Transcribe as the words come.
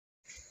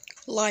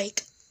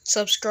like,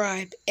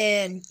 subscribe,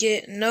 and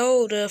get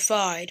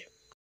notified.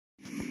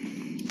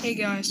 Hey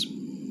guys,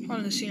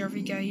 on the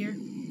CRV guy here.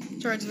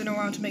 Sorry it's been a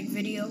while to make a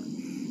video,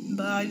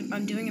 but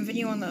I'm doing a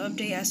video on the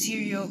update as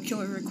serial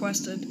killer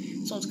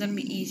requested, so it's gonna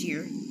be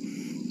easier.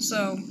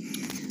 So,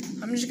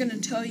 I'm just gonna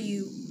tell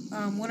you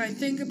what I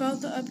think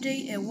about the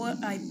update and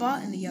what I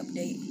bought in the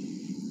update.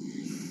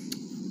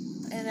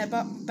 And I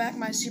bought back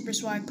my Super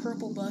Swag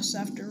purple bus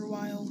after a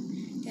while,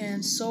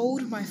 and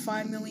sold my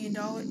 $5 million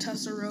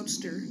Tesla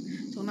Roadster.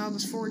 So now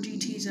there's 4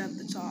 GTs at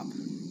the top.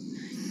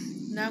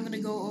 Now I'm going to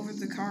go over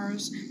the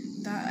cars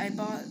that I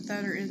bought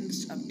that are in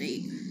this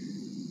update.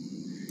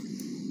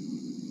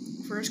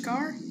 First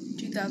car,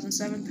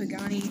 2007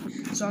 Pagani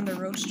Zonda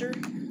Roadster.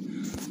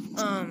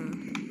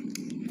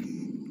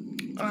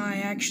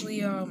 I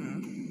actually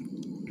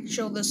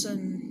showed this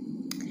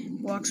in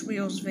Block's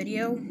Wheels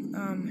video.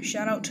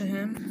 Shout out to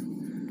him.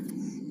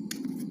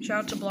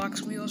 Shout out to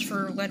Block's Wheels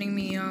for letting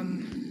me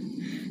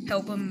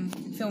help him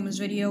film his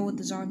video with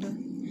the Zonda.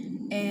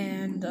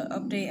 And the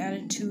update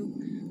added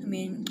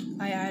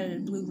I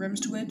added blue rims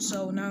to it,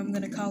 so now I'm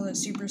gonna call it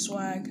Super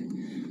Swag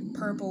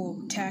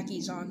Purple Tacky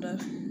Zonda,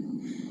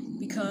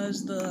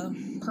 because the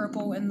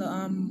purple and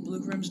the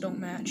blue rims don't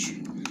match.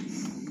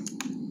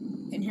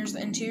 And here's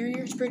the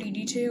interior. It's pretty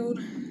detailed,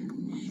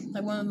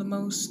 like one of the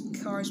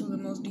most cars with the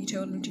most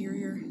detailed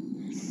interior.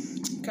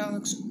 Kind of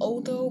looks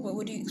old though, but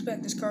what do you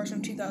expect? This car's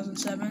from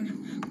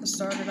 2007. Let's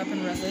start it up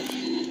and rev it.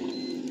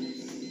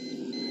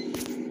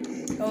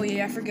 Oh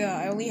yeah, I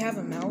forgot. I only have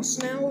a mouse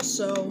now,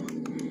 so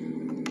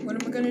what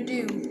am I gonna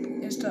do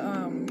is to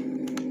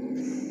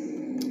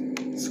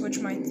switch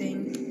my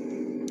thing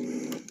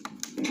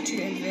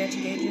to advanced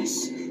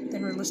gauges,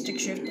 then realistic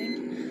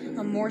shifting.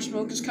 More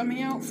smoke is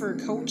coming out for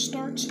cold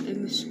starts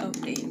in this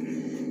update.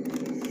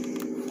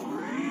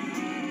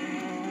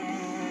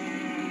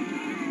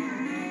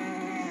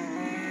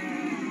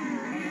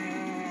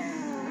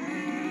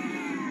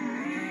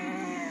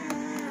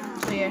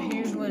 So yeah,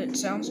 here's what it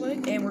sounds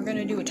like, and we're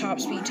gonna do a top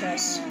speed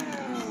test.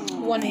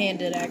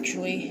 One-handed,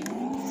 actually.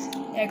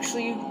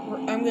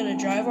 I'm gonna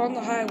drive on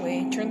the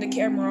highway, turn the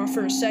camera off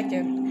for a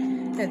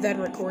second, and then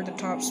record the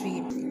top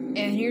speed.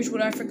 And here's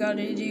what I forgot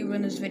to do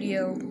in this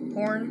video.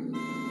 Horn.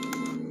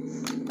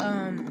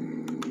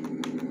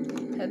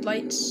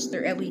 Headlights,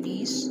 they're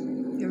LEDs.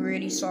 You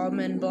already saw them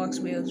in Block's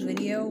Wheels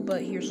video,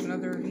 but here's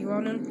another review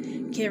on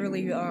them. Can't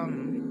really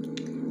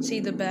see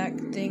the back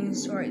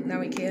things. Alright, now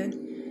we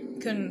can.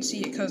 Couldn't see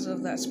it because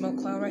of that smoke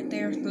cloud right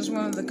there. This is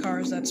one of the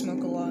cars that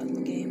smoke a lot in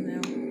the game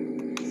now.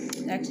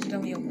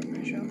 Accidentally opened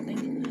my shop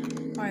thing.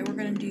 Alright, we're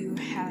gonna do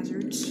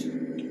hazards.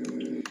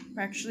 We're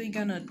actually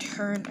gonna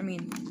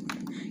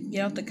get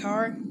out the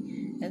car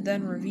and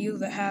then review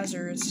the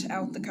hazards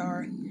out the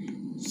car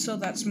so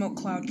that smoke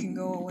cloud can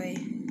go away.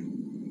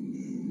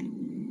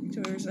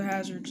 So here's the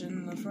hazards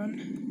in the front.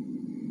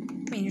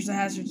 Here's the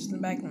hazards in the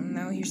back.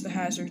 Now here's the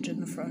hazards in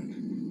the front.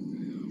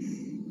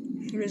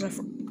 Here's a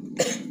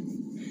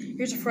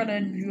here's a front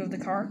end view of the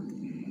car.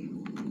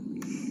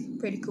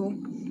 Pretty cool.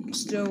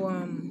 Still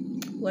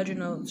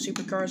legend of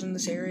supercars in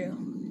this area.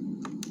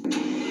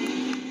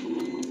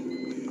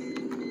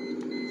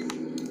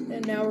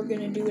 And now we're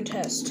gonna do a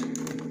test.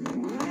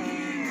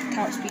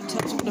 Top speed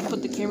test. I'm gonna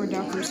put the camera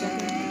down for a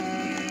second.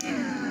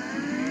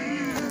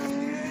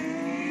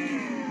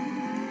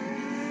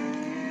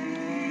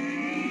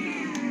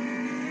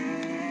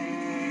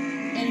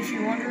 And if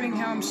you're wondering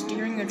how I'm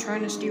steering, I'm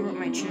trying to steer with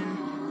my chin.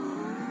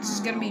 This is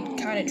gonna be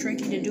kind of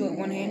tricky to do it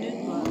one-handed.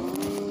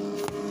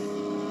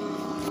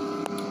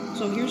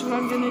 So here's what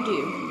I'm gonna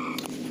do.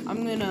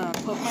 I'm gonna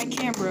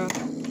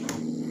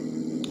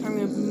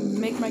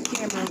make my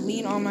camera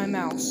lean on my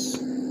mouse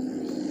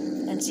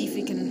and see if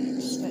it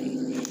can stay.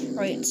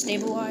 Alright, it's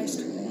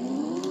stabilized.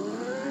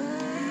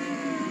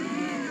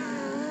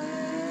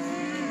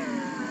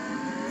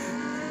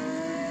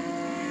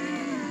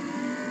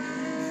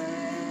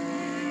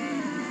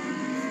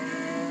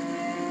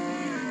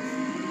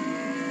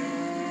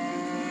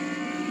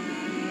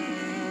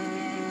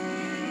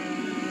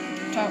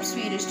 Top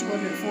speed is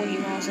 240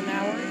 miles an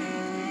hour.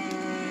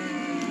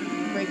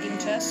 Braking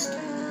test.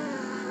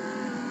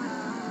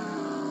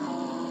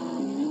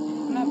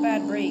 Not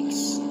bad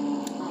brakes.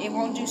 It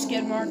won't do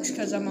skid marks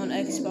because I'm on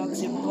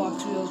Xbox and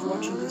Block's Wheels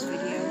watching this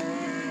video.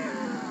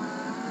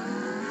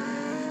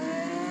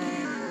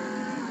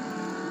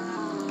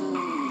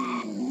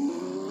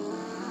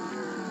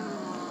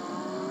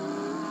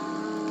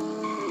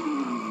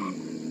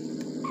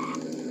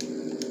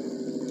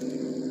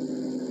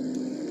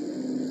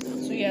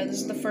 So yeah, this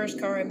is the first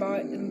car I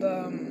bought in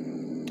the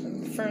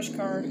first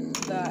car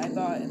that I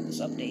bought in this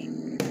update.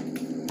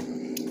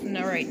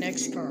 Alright,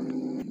 next car.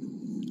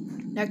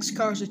 Next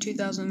car is a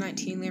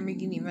 2019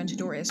 Lamborghini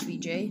Aventador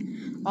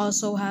SVJ.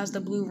 Also has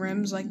the blue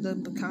rims like the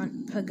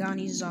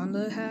Pagani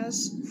Zonda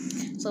has.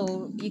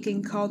 So you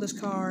can call this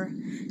car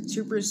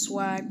Super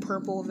Swag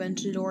Purple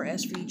Aventador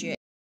SVJ.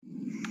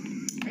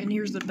 And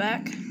here's the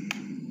back.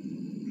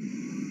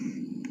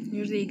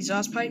 Here's the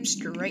exhaust pipes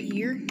right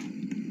here.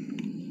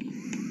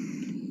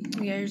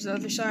 Yeah, here's the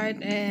other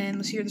side, and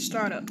let's hear the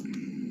startup.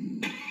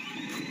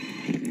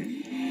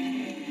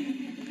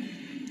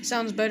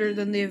 Sounds better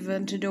than the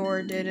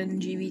Aventador did in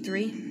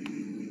GV3.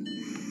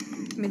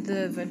 I mean,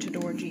 the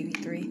Aventador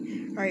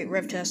GV3. Alright,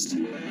 rev test.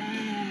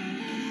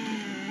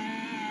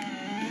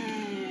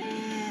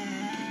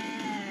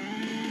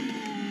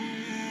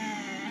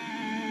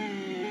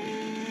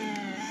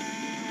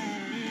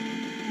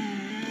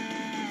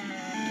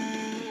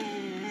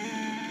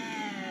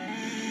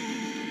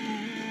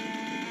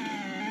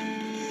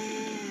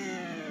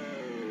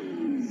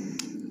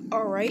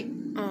 Alright,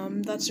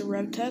 that's a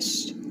rev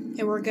test.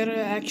 And we're gonna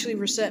actually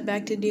reset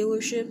back to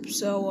dealership,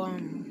 so,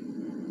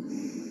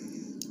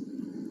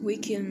 we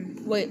can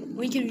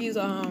view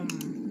the,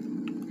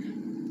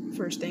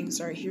 first thing.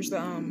 Sorry, here's the,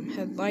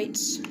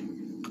 headlights.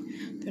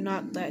 They're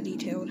not that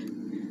detailed.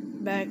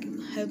 Back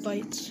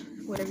headlights,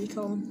 whatever you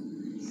call them.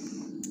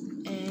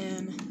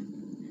 And,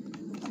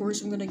 of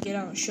course, I'm gonna get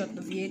out and shut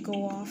the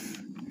vehicle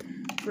off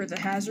for the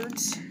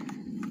hazards.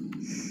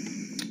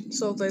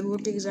 So they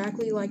looked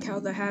exactly like how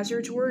the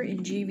hazards were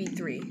in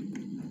GV3.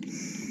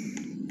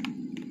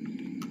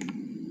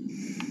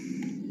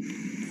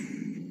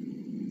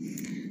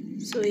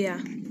 So yeah,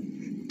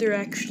 they're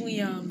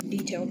actually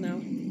detailed now.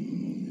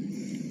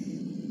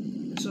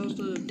 So is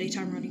the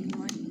daytime running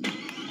light.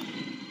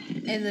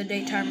 And the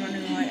daytime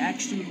running light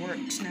actually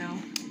works now,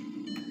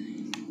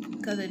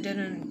 because it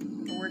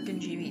didn't work in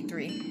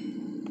GV3.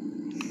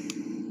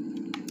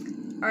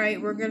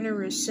 Alright, we're gonna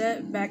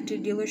reset back to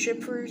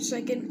dealership for a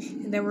second,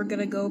 and then we're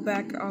gonna go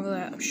back on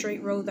that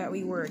straight road that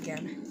we were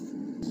again.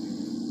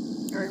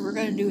 Alright, we're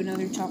gonna do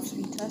another top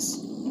speed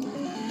test.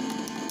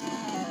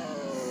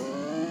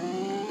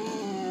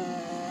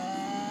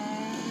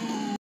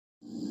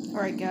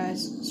 Alright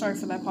guys, sorry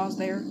for that pause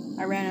there.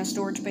 I ran out of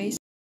storage space.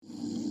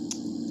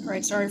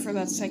 Alright, sorry for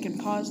that second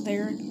pause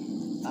there.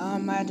 I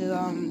had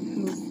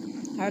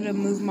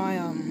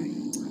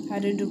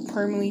to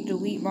permanently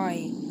delete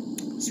my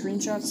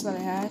screenshots that I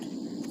had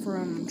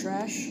from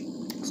trash,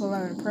 so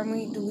that I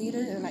permanently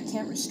deleted and I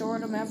can't restore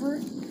them ever.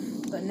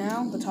 But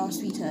now the top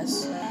speed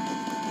test.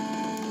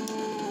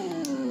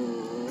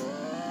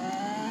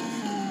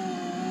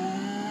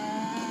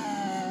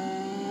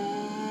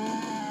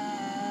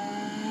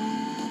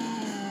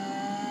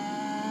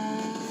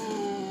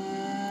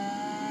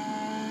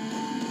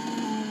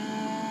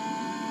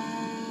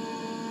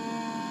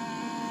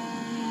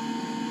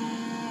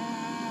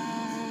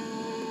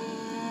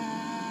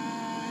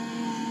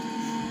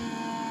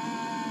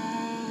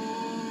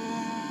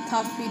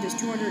 Top speed is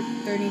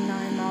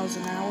 239 miles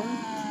an hour.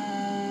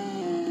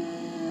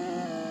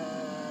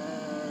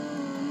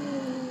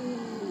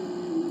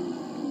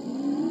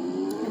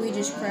 And we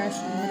just crashed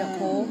and hit a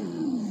pole.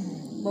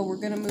 But we're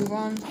gonna move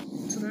on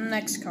to the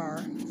next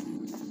car.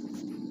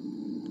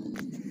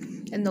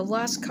 And the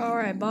last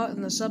car I bought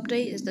in this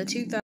update is the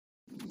 2000.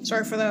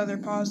 Sorry for the other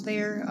pause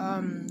there.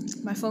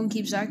 My phone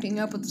keeps acting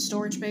up with the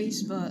storage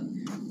space, but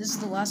this is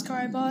the last car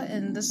I bought,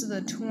 and this is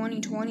the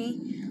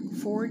 2020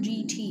 Ford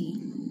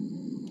GT.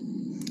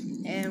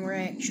 And we're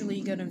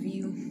actually gonna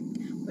view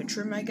what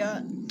trim I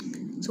got.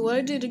 So what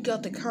I did, I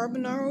got the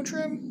Carbonaro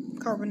trim,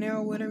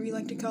 Carbonaro, whatever you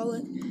like to call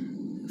it,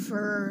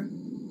 for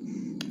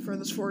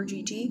this Ford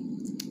GT.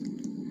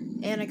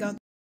 And I got,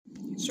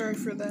 sorry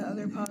for the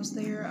other pause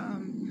there.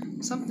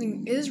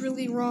 Something is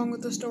really wrong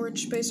with the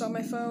storage space on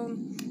my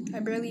phone. I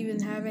barely even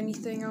have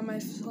anything on my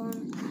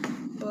phone,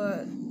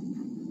 but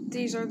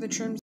these are the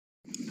trims.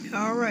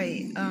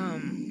 Alright,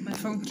 my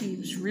phone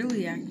keeps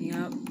really acting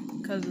up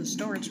because of the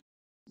storage.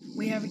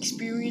 We have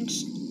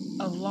experienced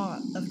a lot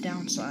of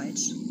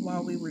downsides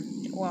while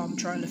I'm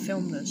trying to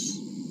film this.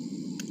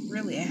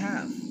 Really, I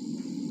have.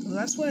 So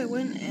that's why I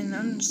went and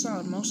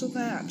uninstalled most of the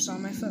apps on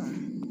my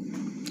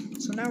phone.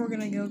 So now we're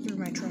gonna go through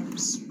my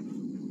trims.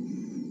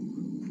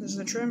 This is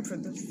the trim for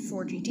the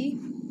Ford GT,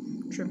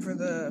 trim for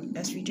the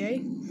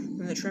SVJ,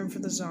 and the trim for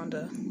the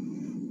Zonda.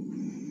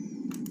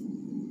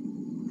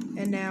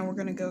 And now we're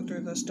gonna go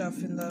through the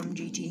stuff in the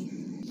GT.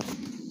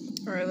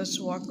 Alright, let's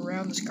walk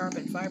around this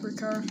carbon fiber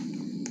car.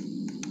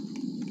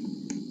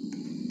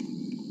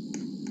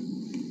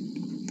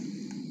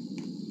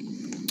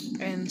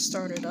 And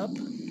start it up.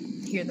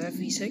 Hear that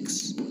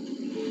V6.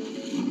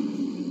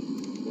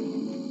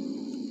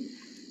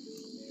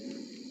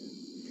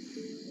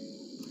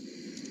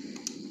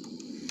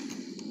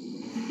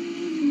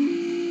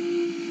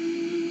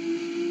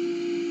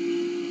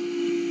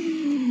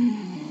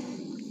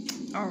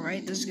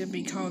 Alright, this is going to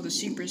be called the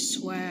Super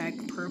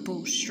Swag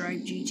Purple Stripe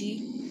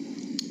GT.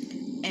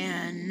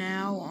 And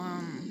now,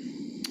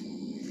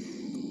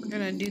 we're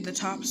going to do the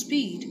top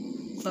speed.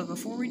 But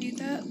before we do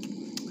that,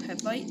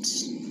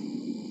 headlights.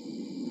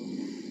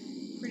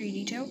 Pretty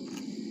detailed.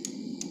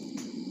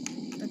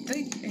 I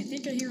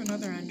think I hear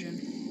another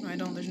engine. No, I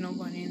don't. There's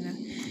nobody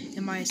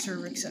in my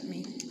server except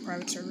me.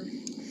 Private server.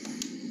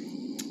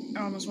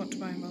 I almost went to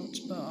buy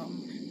emotes, but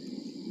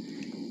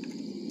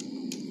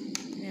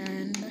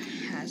and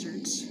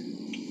hazards.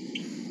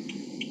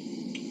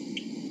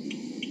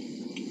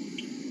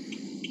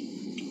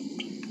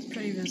 It's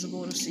pretty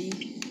visible to see.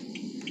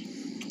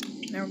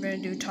 Now we're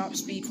going to do top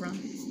speed run.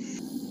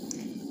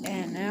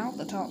 And now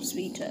the top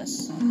speed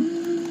test. My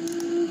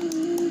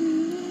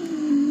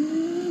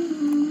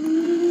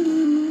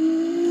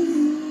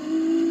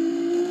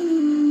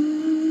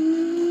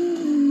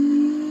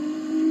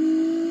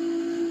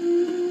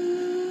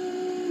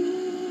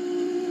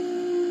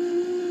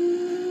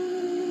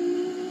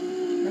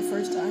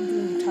first time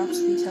doing a top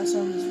speed test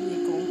on this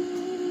vehicle.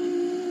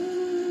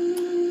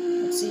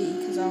 Let's see,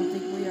 because I don't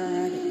think we are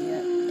at it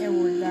yet.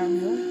 And we're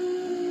downhill.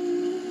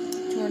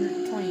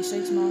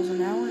 226 miles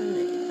an hour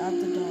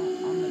at the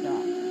dot, on the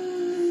dot.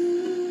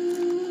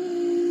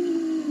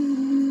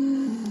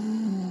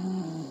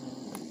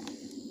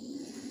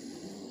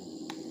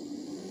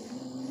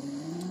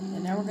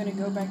 And now we're going to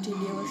go back to the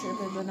dealership,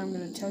 and then I'm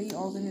going to tell you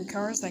all the new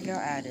cars that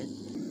got added.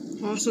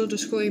 Also,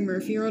 disclaimer,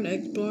 if you're on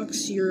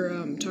Xbox, your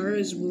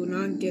tires will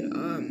not get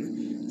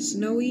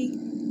snowy.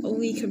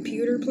 Only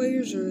computer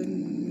players or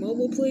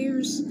mobile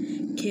players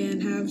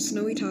can have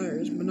snowy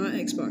tires, but not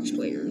Xbox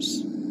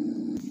players.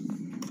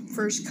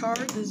 First car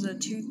is a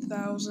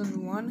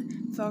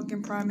 2001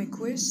 Falcon Prime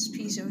Equus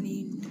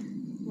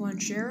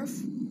P71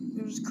 Sheriff.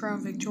 It was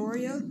Crown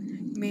Victoria.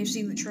 You may have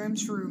seen the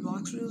trims for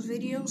Bloxwheel's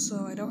video,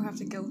 so I don't have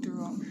to go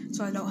through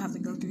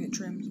the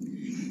trims.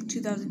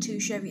 2002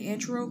 Chevy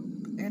Antelope.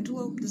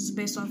 This is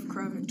based off of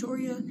Crown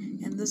Victoria,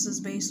 and this is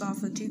based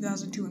off of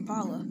 2002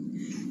 Impala.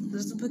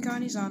 This is the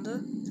Pagani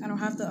Zonda. I don't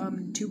have the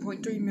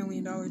 $2.3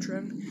 million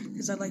trim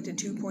because I like the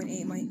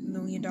 $2.8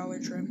 million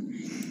trim.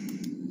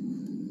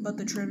 But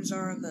the trims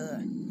are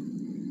the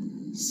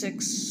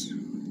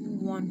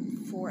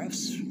 614F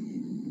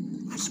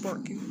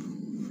Sport Coupe.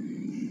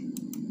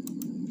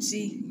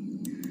 See,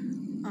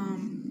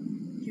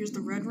 here's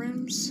the red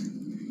rims.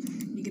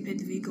 You can paint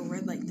the vehicle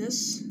red like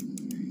this.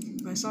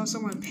 But I saw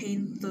someone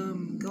paint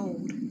them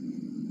gold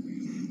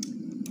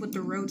with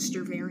the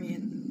Roadster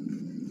variant.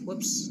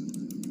 Whoops.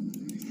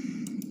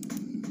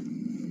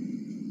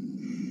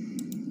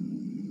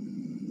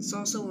 I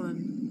saw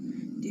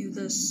someone do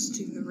this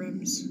to the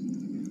rims.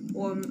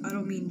 Well, I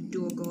don't mean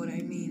dual gold,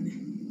 I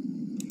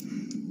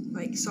mean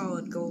like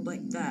solid gold,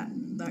 like that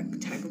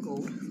type of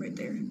gold right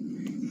there.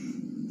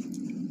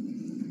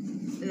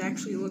 It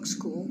actually looks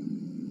cool,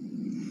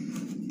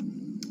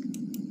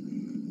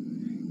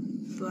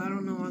 but I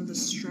don't know on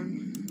this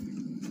trim.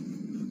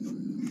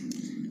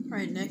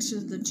 Alright, next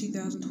is the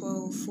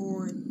 2012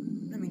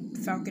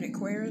 Falcon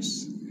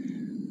Aquarius,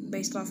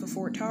 based off of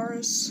Ford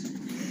Taurus,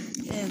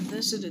 and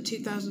this is a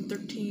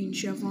 2013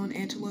 Chevron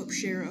Antelope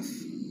Sheriff.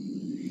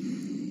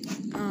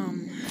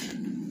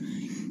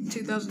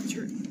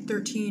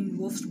 2013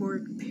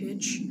 Wolfsburg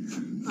Pitch,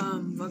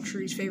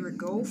 Luxury's favorite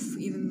Golf,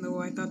 even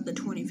though I thought the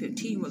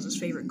 2015 was his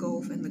favorite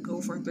Golf, and the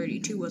Golf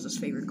R32 was his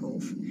favorite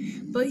Golf.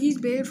 But he's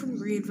banned from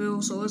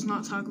Greenville, so let's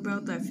not talk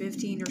about that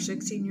 15 or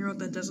 16-year-old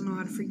that doesn't know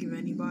how to forgive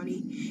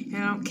anybody.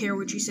 And I don't care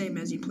what you say,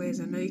 Mezzy Plays,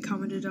 I know you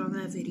commented on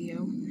that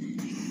video.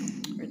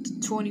 It's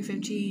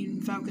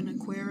 2015 Falcon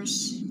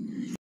Aquarius.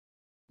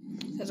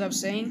 As I was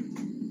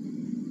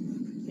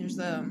saying, here's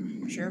the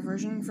Sheriff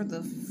version for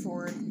the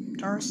Ford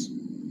Taurus.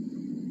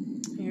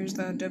 Here's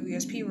the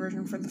WSP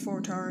version for the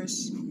Ford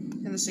Taurus,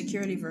 and the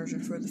security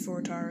version for the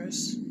Ford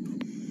Taurus.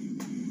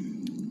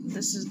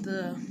 This is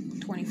the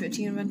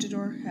 2015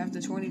 Aventador. I have the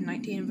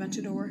 2019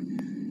 Aventador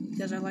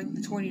because I like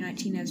the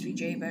 2019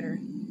 SVJ better.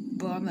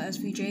 But on the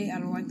SVJ, I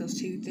don't like those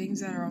two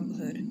things that are on the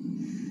hood.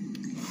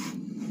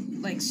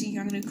 Like, see,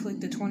 I'm going to click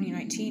the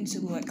 2019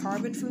 Silhouette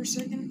Carbon for a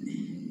second.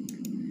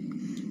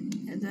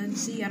 And then,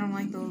 see, I don't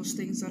like those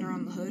things that are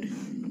on the hood.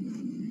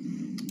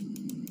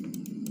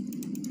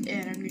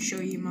 And I'm going to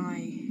show you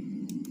my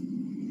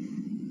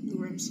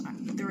rims.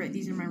 They're right,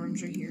 these are my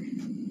rims right here.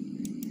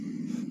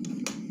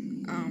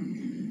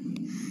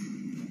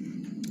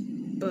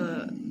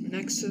 But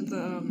next to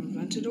the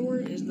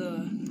Aventador is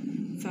the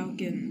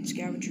Falcon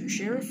Scavenger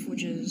Sheriff,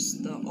 which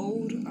is the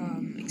old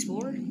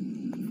Explorer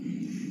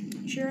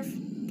Sheriff.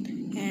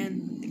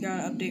 And they got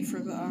an update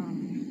for the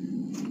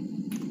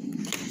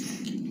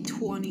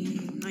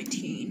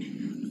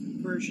 2019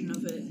 version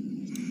of it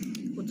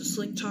with the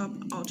slick top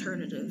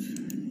alternative.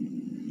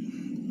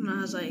 And it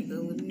has like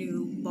a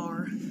new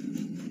bar,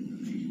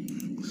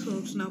 so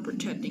it's now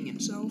protecting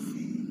itself.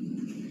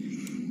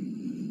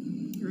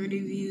 We already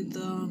reviewed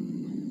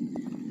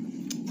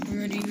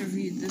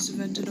this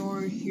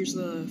Aventador. Here's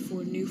the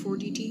new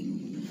Ford GT,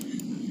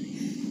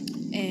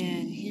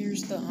 and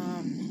here's the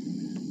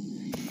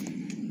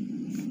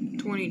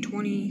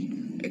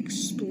 2020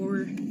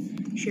 Explorer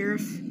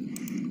Sheriff,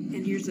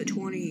 and here's the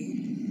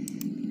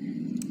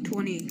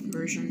 2020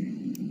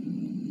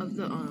 version of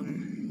the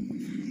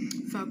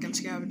Falcon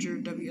Scavenger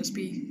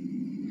WSP,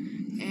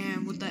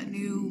 and with that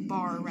new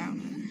bar around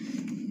it.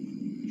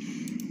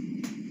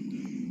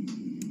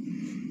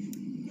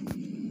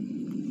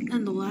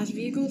 And the last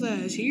vehicle that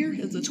is here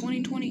is the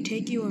 2020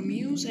 Take You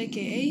Amuse,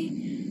 aka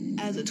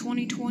as a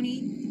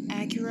 2020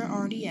 Acura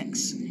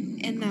RDX.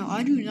 And now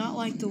I do not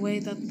like the way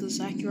that this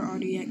Acura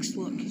RDX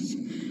looks.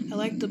 I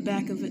like the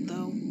back of it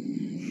though.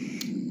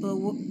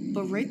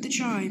 But rate the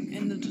chime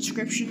in the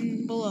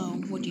description below.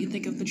 What do you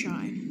think of the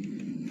chime?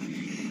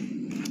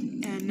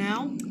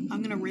 now,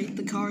 I'm gonna rate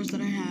the cars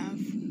that I have.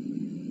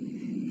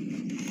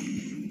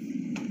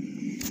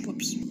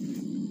 Whoops.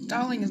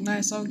 Styling is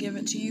nice. I'll give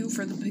it to you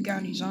for the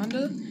Pagani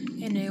Zonda,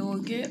 and it will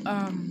get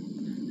a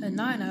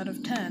 9 out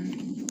of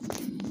 10.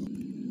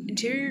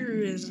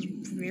 Interior is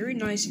very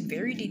nice and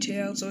very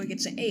detailed, so it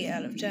gets an 8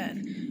 out of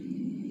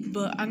 10.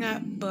 But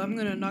I'm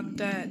gonna knock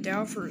that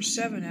down for a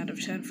 7 out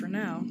of 10 for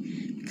now,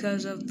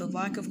 because of the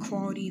lack of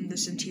quality in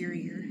this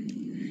interior.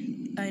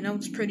 I know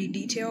it's pretty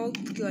detailed,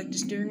 like the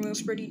steering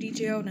wheel's pretty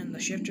detailed and the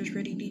shifter's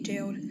pretty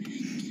detailed,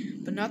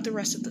 but not the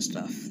rest of the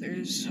stuff.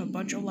 There's a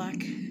bunch of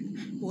lack.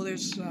 Well,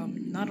 there's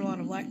not a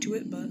lot of lack to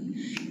it, but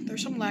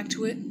there's some lack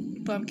to it,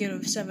 but I'm giving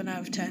it a 7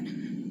 out of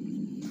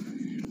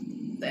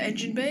 10. The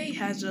engine bay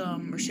has a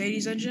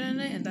Mercedes engine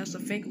in it, and that's the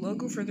fake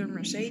logo for their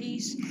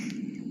Mercedes.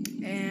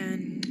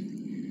 And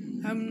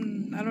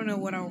I don't know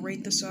what I'll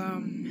rate this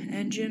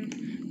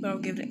engine, but I'll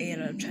give it an 8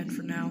 out of 10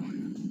 for now.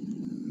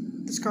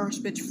 This car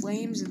spits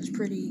flames and it's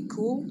pretty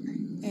cool,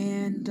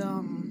 and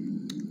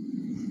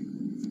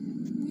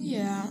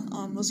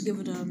let's give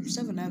it a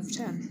 7 out of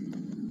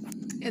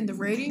 10. And the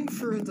rating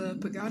for the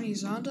Pagani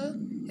Zonda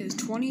is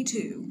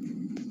 22.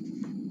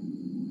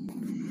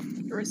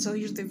 Alright, so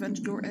here's the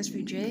Aventador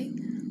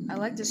SVJ. I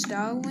like the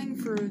styling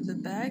for the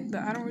back,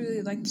 but I don't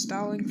really like the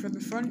styling for the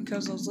front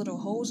because those little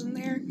holes in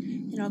there,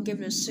 and I'll give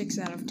it a 6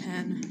 out of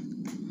 10.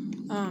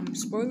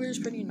 Spoiler is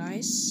pretty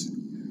nice.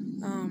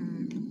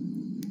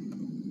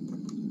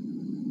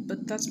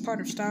 But that's part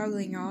of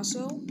styling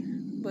also,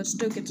 but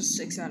still gets a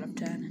 6 out of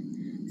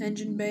 10.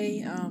 Engine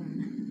bay,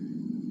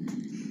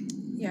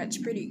 yeah, it's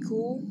pretty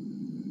cool.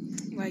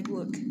 Like,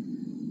 look,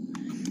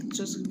 it's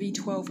just a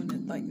V12 in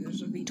it, like,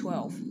 there's a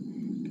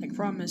V12. Like,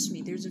 promise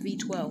me, there's a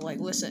V12, like,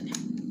 listen.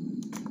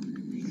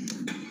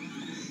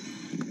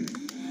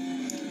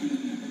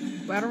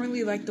 But I don't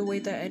really like the way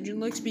that engine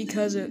looks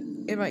because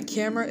in my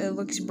camera it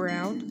looks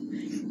brown,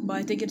 but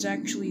I think it's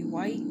actually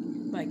white,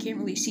 but I can't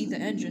really see the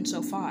engine,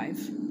 so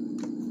 5.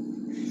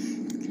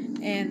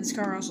 And this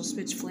car also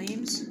spits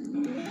flames.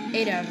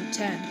 8 out of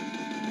 10.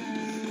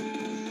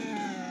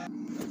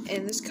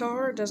 And this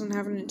car doesn't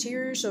have an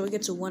interior, so it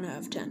gets a 1 out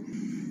of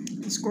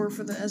 10. The score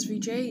for the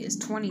SVJ is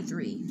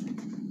 23.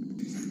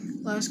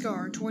 Last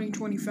car,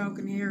 2020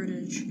 Falcon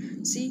Heritage.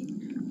 See,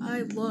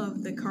 I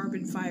love the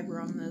carbon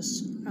fiber on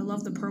this. I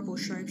love the purple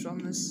stripes on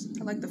this.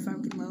 I like the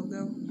Falcon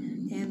logo.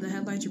 And the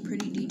headlights are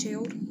pretty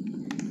detailed.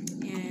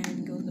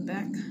 And go to the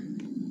back.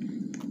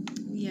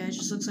 Yeah, it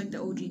just looks like the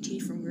OGT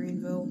from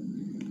Greenville.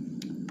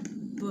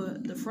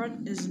 But the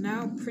front is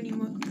now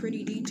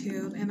pretty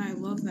detailed, and I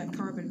love that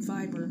carbon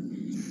fiber.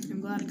 I'm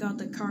glad I got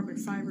the carbon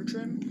fiber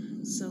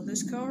trim. So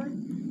this car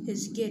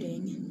is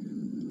getting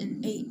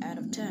an 8 out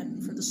of 10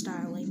 for the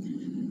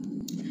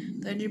styling.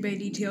 The engine bay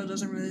detail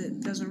doesn't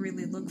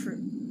really look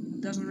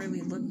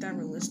that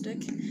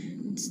realistic.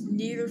 It's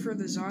neither for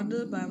the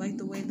Zonda, but I like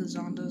the way the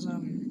Zonda's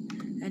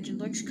engine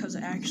looks because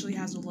it actually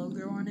has a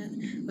logo on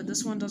it. But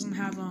this one doesn't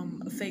have a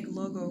fake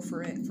logo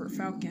for it for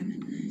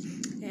Falcon.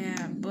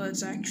 But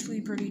it's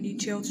actually pretty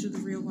detailed to the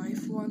real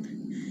life one.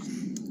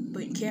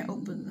 But you can't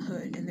open the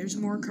hood, and there's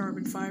more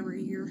carbon fiber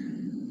here.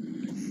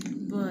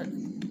 But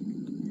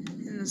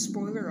and the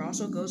spoiler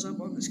also goes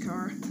up on this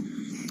car.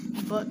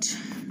 But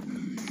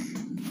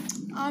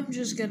I'm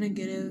just gonna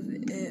give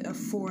it a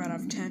 4 out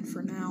of 10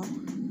 for now.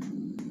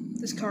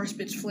 This car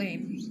spits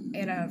flames,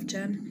 8 out of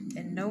 10,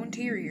 and no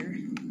interior.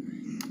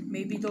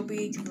 Maybe there'll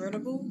be a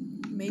convertible.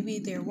 Maybe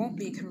there won't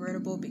be a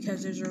convertible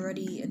because there's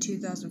already a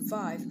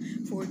 2005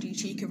 Ford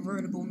GT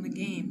convertible in the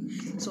game.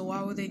 So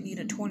why would they need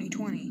a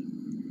 2020?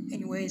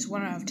 Anyways,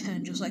 1 out of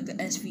 10, just like the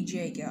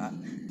SVJ got.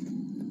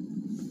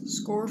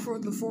 Score for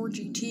the Ford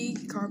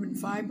GT carbon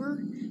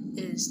fiber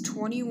is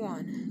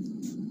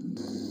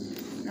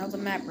 21. Now the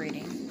map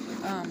rating.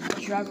 I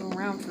was driving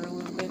around for a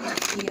little bit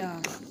to see how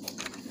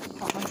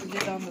much we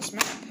did on this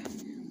map.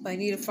 But I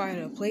need to find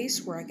a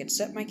place where I can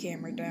set my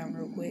camera down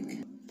real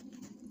quick.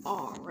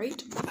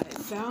 Alright, I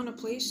found a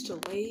place to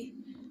lay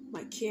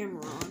my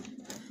camera on.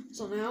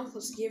 So now,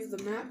 let's give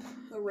the map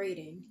a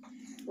rating.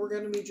 We're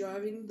going to be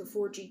driving the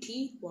Ford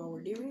GT while we're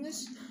doing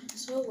this,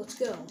 so let's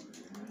go.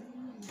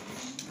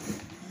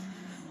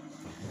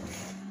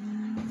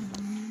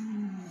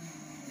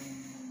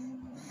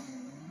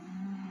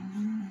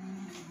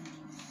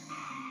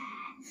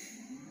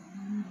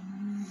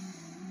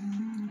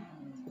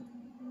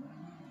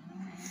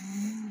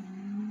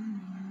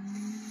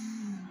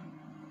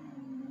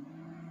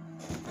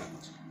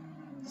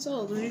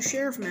 So, the new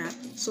sheriff map.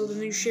 So, the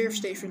new sheriff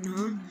station,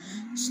 I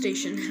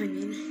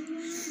mean.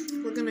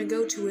 We're gonna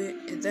go to it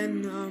and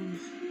then,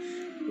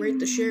 rate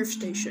the sheriff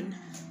station.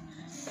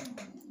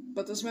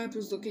 But this map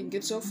is looking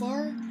good so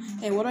far.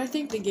 And what I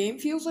think the game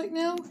feels like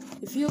now,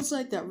 it feels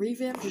like that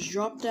Revamp just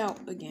dropped out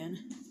again.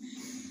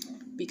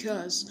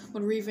 Because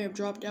when Revamp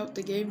dropped out,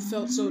 the game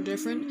felt so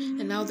different,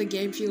 and now the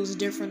game feels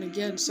different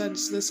again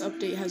since this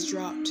update has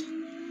dropped.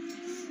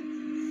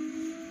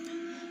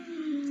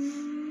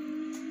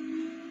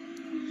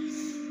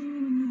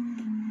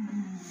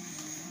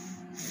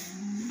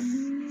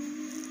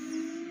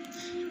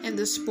 And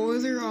the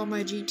spoiler on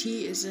my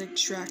GT is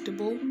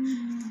extractable.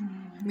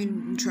 I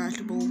mean,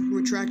 retractable,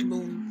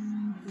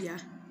 yeah.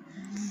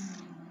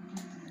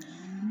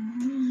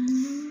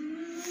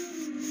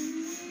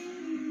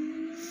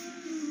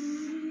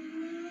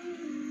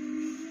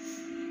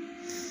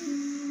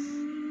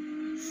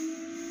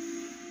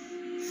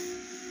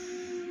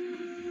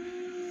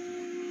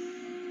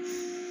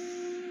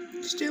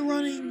 Still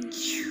running.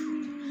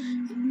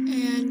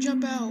 And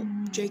jump out.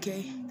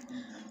 JK.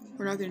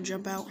 We're not gonna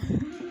jump out.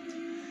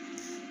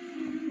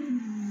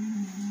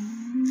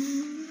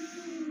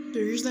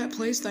 There's that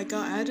place that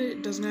got added.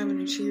 It doesn't have an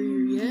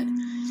interior yet.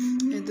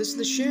 And this is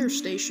the sheriff's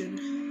station.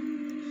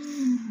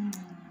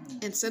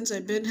 And since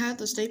I've been had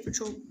the State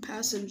Patrol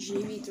Pass in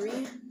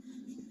JV3,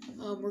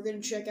 we're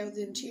gonna check out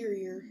the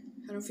interior.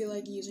 I don't feel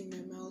like using my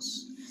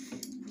mouse,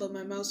 but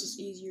my mouse is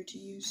easier to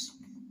use.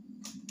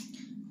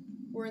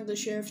 We're in the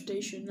sheriff's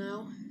station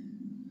now.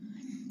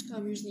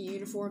 Here's the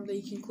uniform that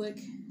you can click.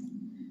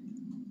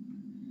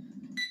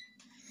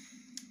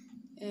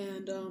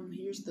 And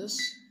here's this.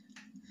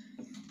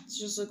 This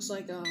just looks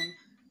like the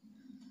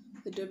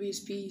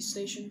WSP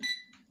station.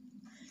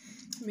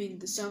 I mean,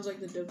 this sounds like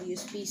the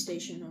WSP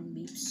station on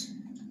beeps.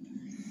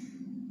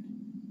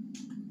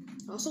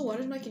 Also, why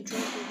did my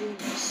controller do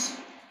this?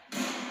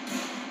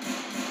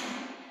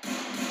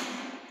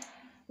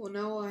 Well,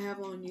 now I have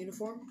on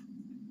uniform.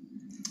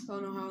 I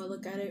don't know how I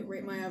look at it.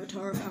 Rate my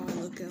avatar of how I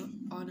look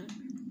on it.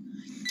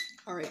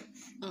 Alright,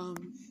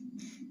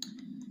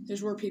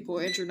 there's where people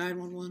enter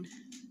 911.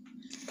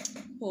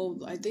 Well,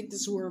 I think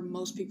this is where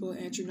most people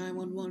answer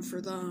 911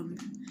 for the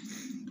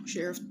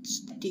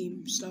sheriff's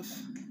team stuff.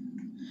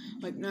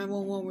 Like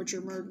 911, which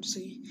your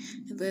emergency,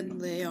 and then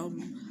they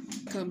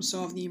come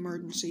solve the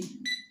emergency.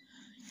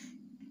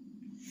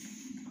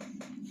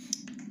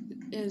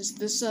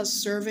 This says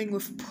serving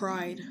with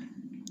pride.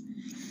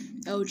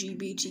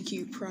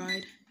 LGBTQ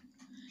pride.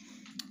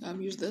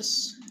 Here's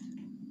this.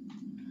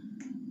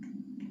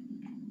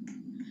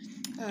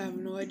 I have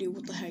no idea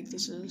what the heck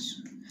this is.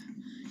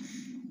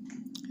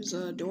 There's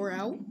a door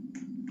out,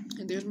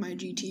 and there's my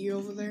GT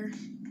over there.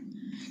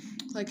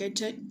 Like I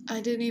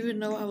didn't even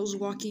know I was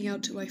walking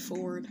out to my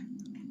Ford.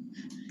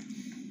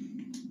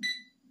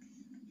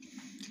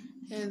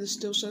 And this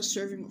still says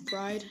serving with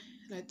pride,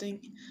 and I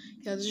think,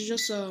 yeah, this is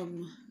just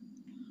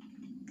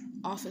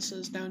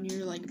offices down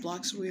here, like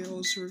blocks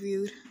wheels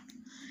reviewed.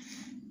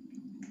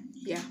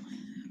 Yeah.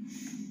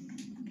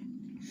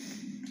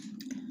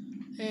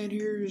 And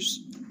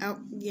here's out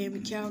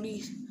Gambit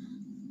County,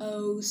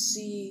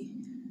 OC.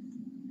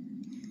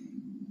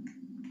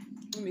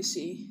 Let me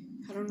see.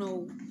 I don't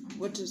know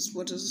what does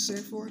it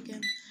stand for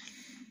again.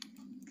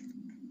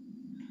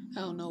 I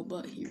don't know,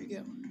 but here we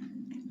go.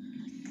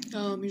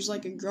 Here's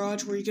like a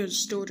garage where you can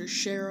store the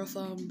sheriff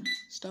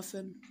stuff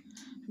in.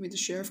 I mean the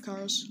sheriff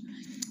cars.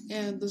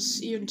 And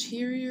this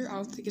interior, I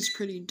don't think it's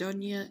pretty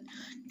done yet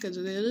because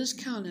it is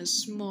kind of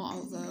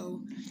small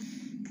though.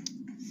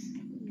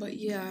 But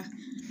yeah.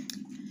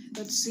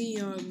 Let's see,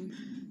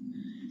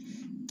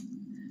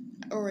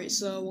 alright,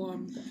 so,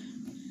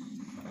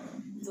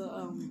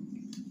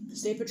 the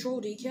State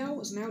Patrol decal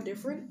is now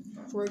different.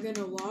 We're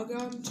gonna log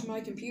on to my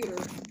computer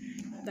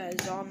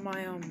that is on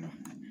my,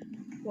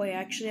 well, I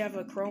actually have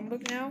a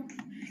Chromebook now.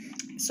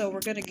 So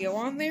we're gonna go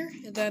on there,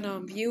 and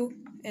then, view,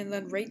 and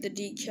then rate the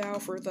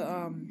decal for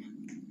the,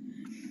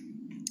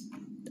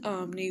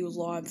 new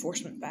law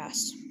enforcement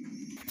pass.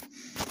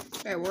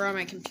 Alright, we're on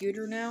my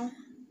computer now.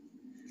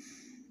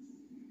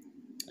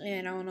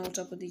 And I don't know what's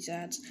up with these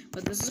ads,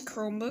 but this is a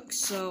Chromebook,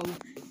 so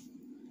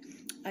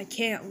I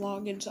can't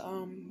log into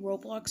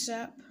Roblox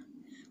app.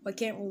 I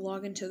can't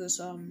log into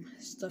this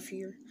stuff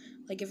here.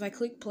 Like if I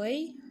click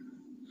play,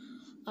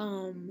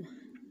 then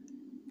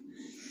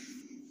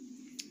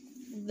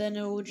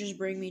it will just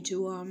bring me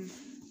to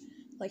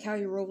like how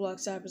your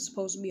Roblox app is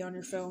supposed to be on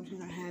your phone,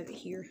 and I have it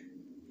here.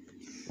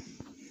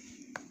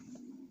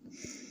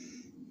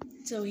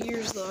 So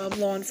here's the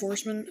law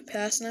enforcement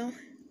pass now.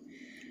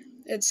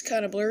 It's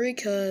kind of blurry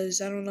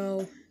because I don't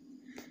know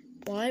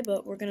why,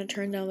 but we're going to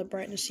turn down the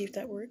brightness, see if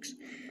that works.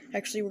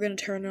 Actually, we're going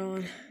to turn it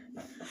on.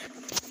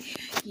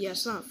 Yeah,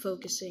 it's not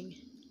focusing.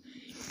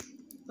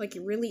 Like,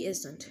 it really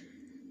isn't.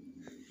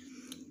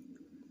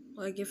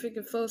 Like, if it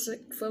could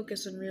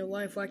focus in real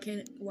life, why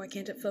can't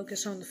it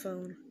focus on the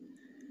phone?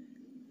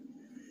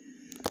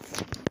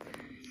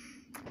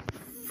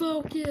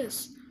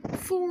 Focus!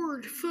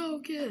 Forward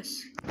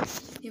focus!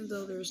 Even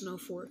though there's no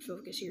forward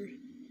focus here.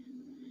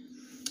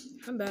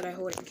 I'm bad at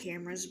holding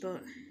cameras,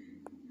 but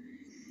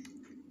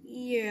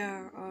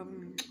yeah,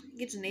 it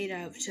gets an 8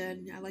 out of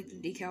 10. I like the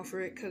decal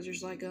for it because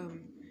there's like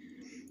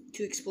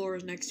two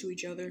explorers next to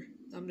each other.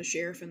 I'm the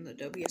sheriff and the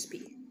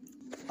WSP.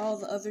 All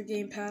the other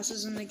game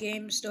passes in the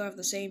game still have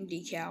the same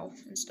decal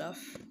and stuff.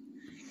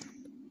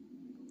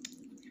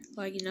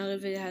 Like none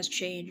of it has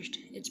changed.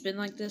 It's been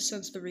like this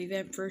since the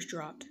revamp first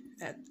dropped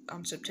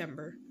on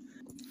September.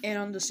 And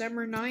on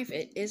December 9th,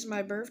 it is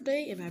my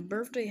birthday, and my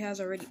birthday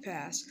has already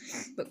passed.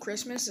 But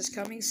Christmas is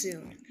coming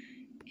soon.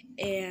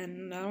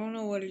 And I don't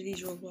know what are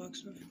these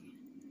Roblox.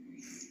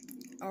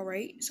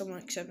 Alright, someone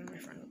accepted my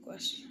friend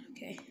request.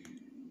 Okay.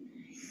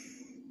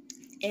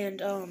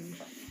 And, I'm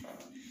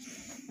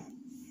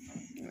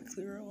gonna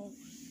clear it all.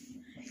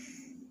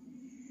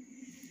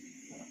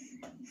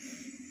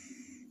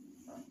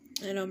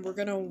 And, we're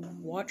gonna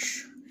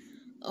watch,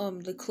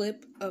 the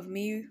clip of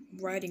me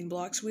riding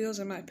Blox wheels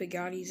in my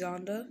Pagani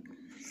Zonda.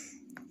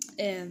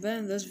 And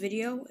then this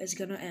video is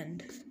gonna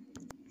end.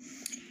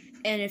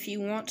 And if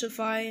you want to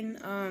find,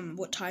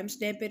 what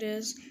timestamp it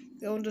is,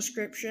 go in the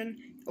description,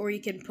 or you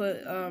can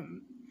put,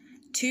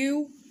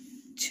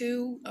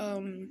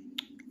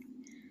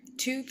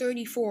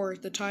 2:34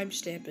 the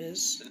timestamp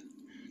is.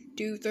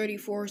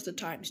 2:34 is the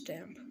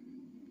timestamp.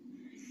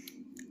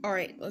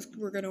 Alright,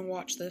 we're gonna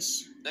watch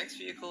this. Next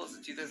vehicle is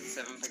a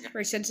 2007 Pagani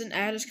Right, since an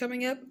ad is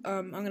coming up,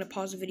 I'm gonna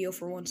pause the video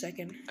for 1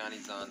 second.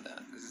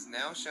 Zonda. This is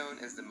now shown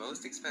as the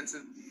most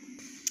expensive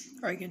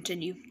Alright,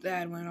 continue. The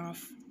ad went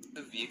off.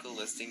 vehicle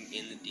listing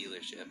in the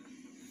dealership,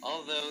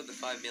 although the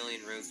 $5 million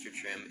Roadster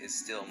trim is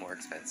still more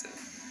expensive.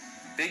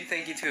 Big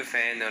thank you to a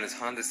fan known as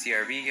Honda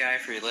CRV Guy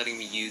for letting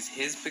me use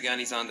his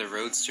Pagani Zonda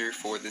Roadster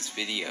for this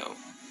video.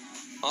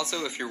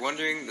 Also, if you're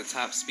wondering, the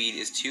top speed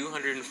is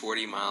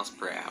 240 miles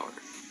per hour.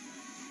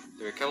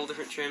 There are a couple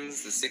different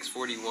trims: the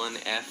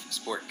 641F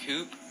Sport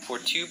Coupe for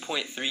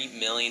 $2.3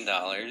 million,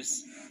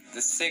 the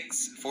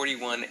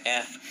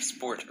 641F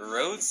Sport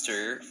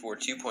Roadster for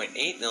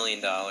 $2.8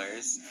 million,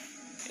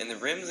 and the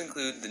rims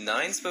include the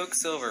 9-spoke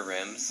silver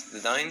rims, the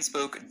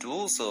 9-spoke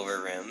dual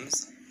silver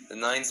rims, the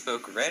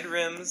 9-spoke red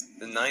rims,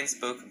 the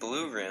 9-spoke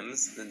blue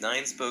rims, the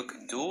 9-spoke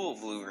dual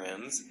blue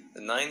rims,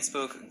 the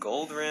 9-spoke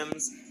gold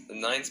rims, the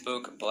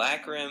 9-spoke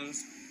black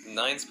rims, the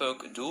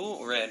 9-spoke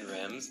dual red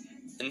rims,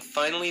 and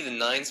finally the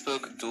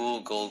 9-spoke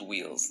dual gold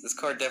wheels. This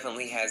car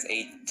definitely has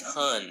a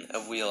ton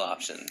of wheel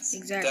options.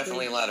 Exactly.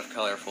 Definitely a lot of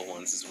colorful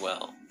ones as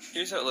well.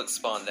 Here's how it looks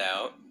spawned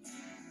out.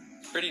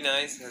 Pretty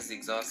nice. Has the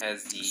exhaust,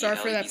 has the Sorry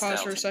for that LED pause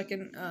style for a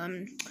second.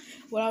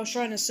 What I was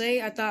trying to say,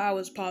 I thought I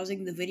was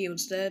pausing the video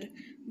instead.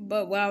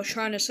 But what I was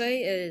trying to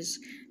say is,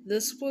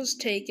 this was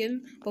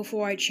taken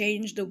before I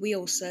changed the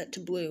wheel set to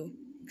blue.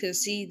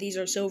 Because see, these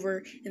are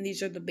silver, and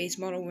these are the base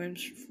model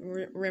rims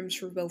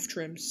for both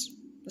trims.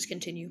 Let's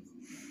continue.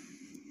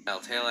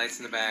 taillights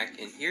in the back,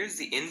 and here's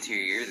the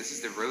interior. This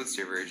is the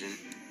Roadster version.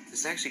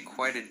 This is actually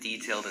quite a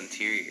detailed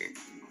interior.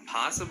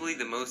 Possibly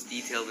the most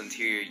detailed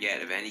interior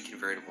yet of any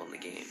convertible in the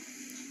game.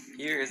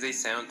 Here is a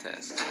sound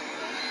test.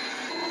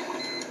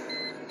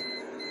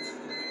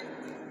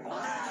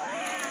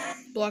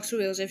 Blox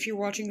wheels, if you're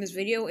watching this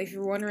video, if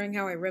you're wondering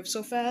how I rev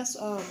so fast,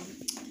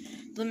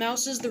 the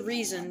mouse is the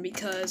reason,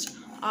 because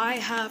I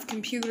have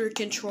computer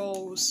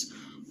controls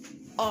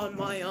on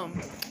my,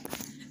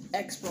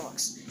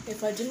 Xbox.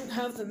 If I didn't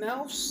have the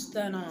mouse,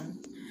 then,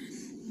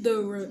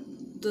 the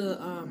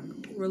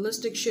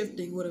realistic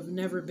shifting would have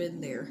never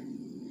been there.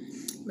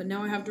 But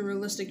now I have the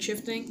realistic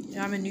shifting, and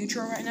I'm in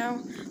neutral right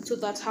now, so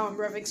that's how I'm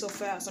revving so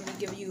fast. I'm gonna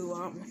give you,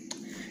 a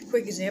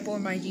quick example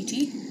in my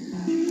GT.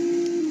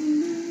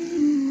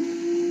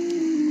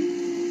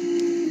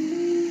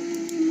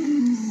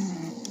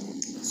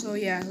 So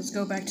yeah, let's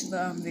go back to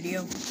the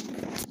video.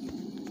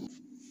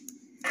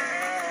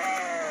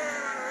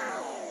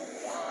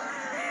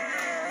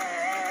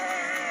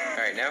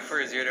 Alright, now for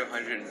a 0 to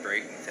 100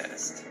 braking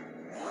test.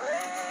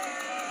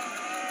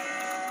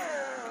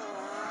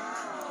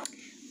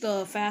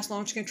 The fast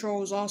launch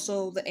control is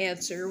also the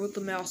answer with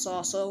the mouse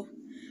also.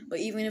 But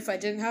even if I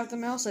didn't have the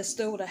mouse, I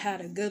still would have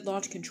had a good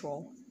launch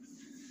control.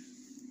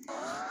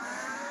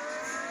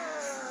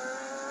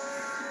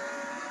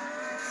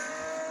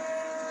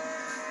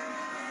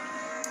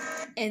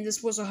 And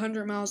this was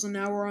 100 miles an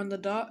hour on the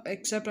dot,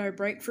 except I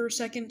braked for a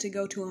second to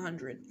go to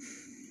 100.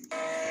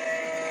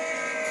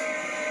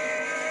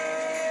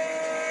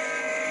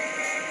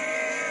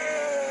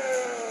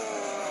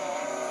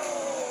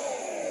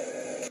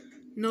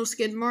 No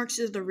skid marks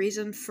is the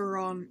reason for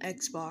on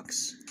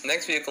Xbox.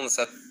 Next vehicle in the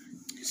set.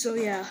 So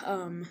yeah,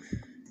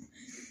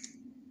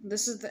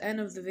 this is the end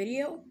of the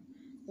video.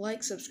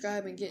 Like,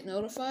 subscribe, and get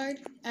notified.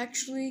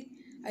 Actually,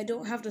 I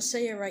don't have to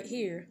say it right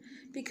here,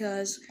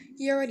 because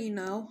you already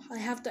know I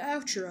have the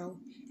outro,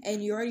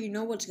 and you already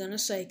know what's gonna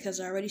say, because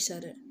I already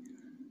said it.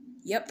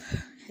 Yep,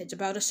 it's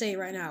about to say it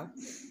right now.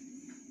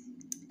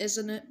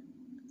 Isn't it?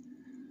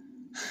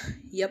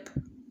 Yep.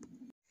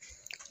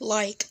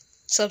 Like,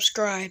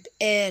 subscribe,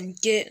 and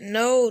get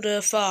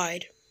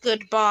notified.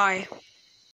 Goodbye.